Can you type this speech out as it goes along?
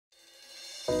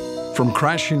From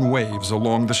crashing waves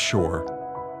along the shore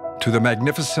to the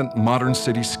magnificent modern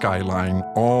city skyline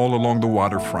all along the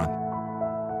waterfront,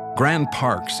 grand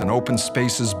parks and open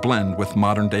spaces blend with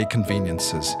modern-day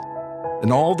conveniences.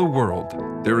 In all the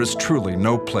world, there is truly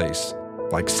no place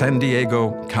like San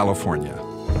Diego, California.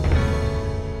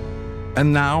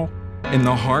 And now, in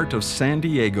the heart of San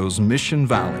Diego's Mission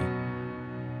Valley,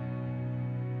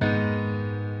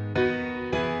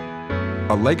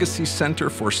 a legacy center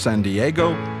for San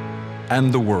Diego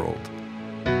and the world.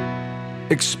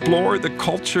 Explore the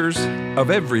cultures of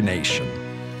every nation.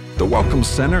 The Welcome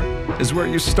Center is where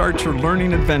you start your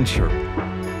learning adventure.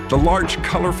 The large,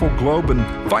 colorful globe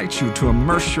invites you to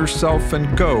immerse yourself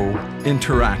and go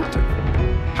interactive.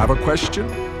 Have a question?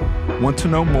 Want to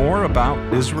know more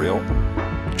about Israel?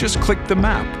 Just click the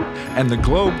map, and the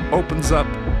globe opens up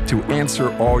to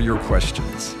answer all your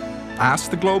questions.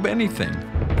 Ask the globe anything,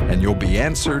 and you'll be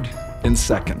answered in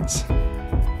seconds.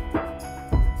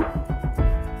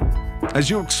 As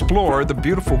you explore the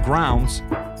beautiful grounds,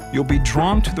 you'll be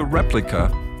drawn to the replica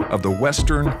of the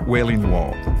Western Wailing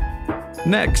Wall.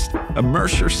 Next,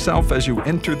 immerse yourself as you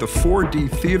enter the 4D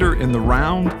theater in the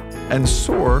round and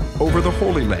soar over the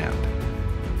Holy Land.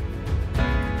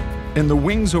 In the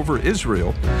wings over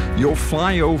Israel, you'll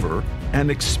fly over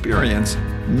and experience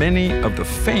many of the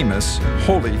famous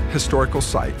holy historical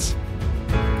sites.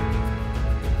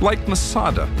 Like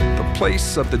Masada, the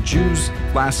place of the Jews'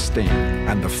 last stand,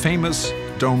 and the famous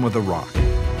Dome of the Rock.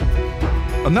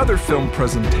 Another film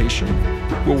presentation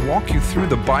will walk you through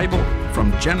the Bible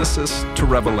from Genesis to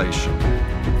Revelation.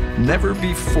 Never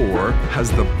before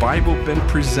has the Bible been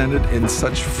presented in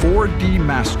such 4D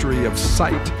mastery of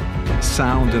sight,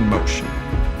 sound, and motion.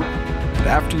 But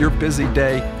after your busy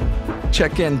day,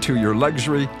 check into your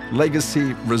luxury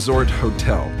Legacy Resort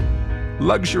Hotel.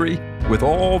 Luxury with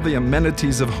all the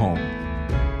amenities of home.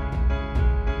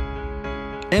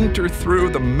 Enter through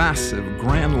the massive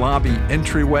grand lobby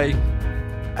entryway,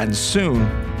 and soon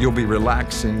you'll be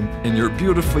relaxing in your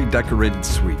beautifully decorated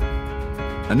suite.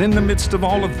 And in the midst of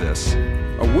all of this,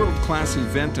 a world-class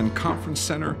event and conference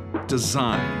center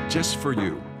designed just for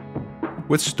you.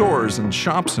 With stores and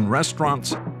shops and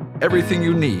restaurants, everything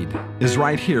you need is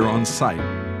right here on site.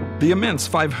 The immense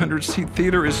 500-seat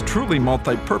theater is truly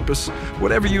multi-purpose,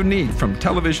 whatever you need from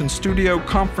television studio,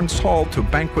 conference hall to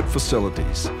banquet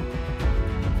facilities.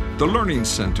 The Learning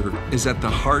Center is at the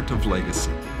heart of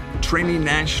Legacy, training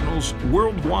nationals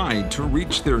worldwide to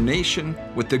reach their nation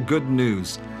with the good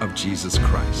news of Jesus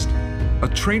Christ. A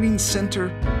training center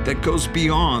that goes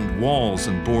beyond walls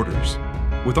and borders.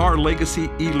 With our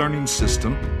Legacy e-learning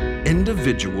system,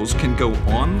 individuals can go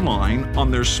online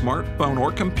on their smartphone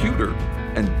or computer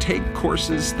and take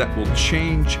courses that will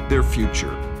change their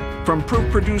future. From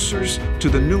proof producers to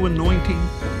the new anointing,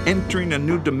 entering a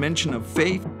new dimension of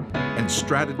faith and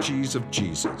strategies of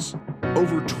Jesus.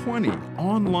 Over 20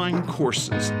 online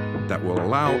courses that will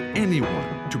allow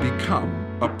anyone to become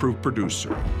a proof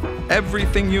producer.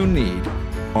 Everything you need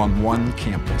on one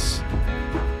campus.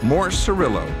 More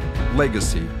Cerullo,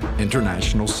 Legacy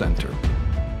International Center.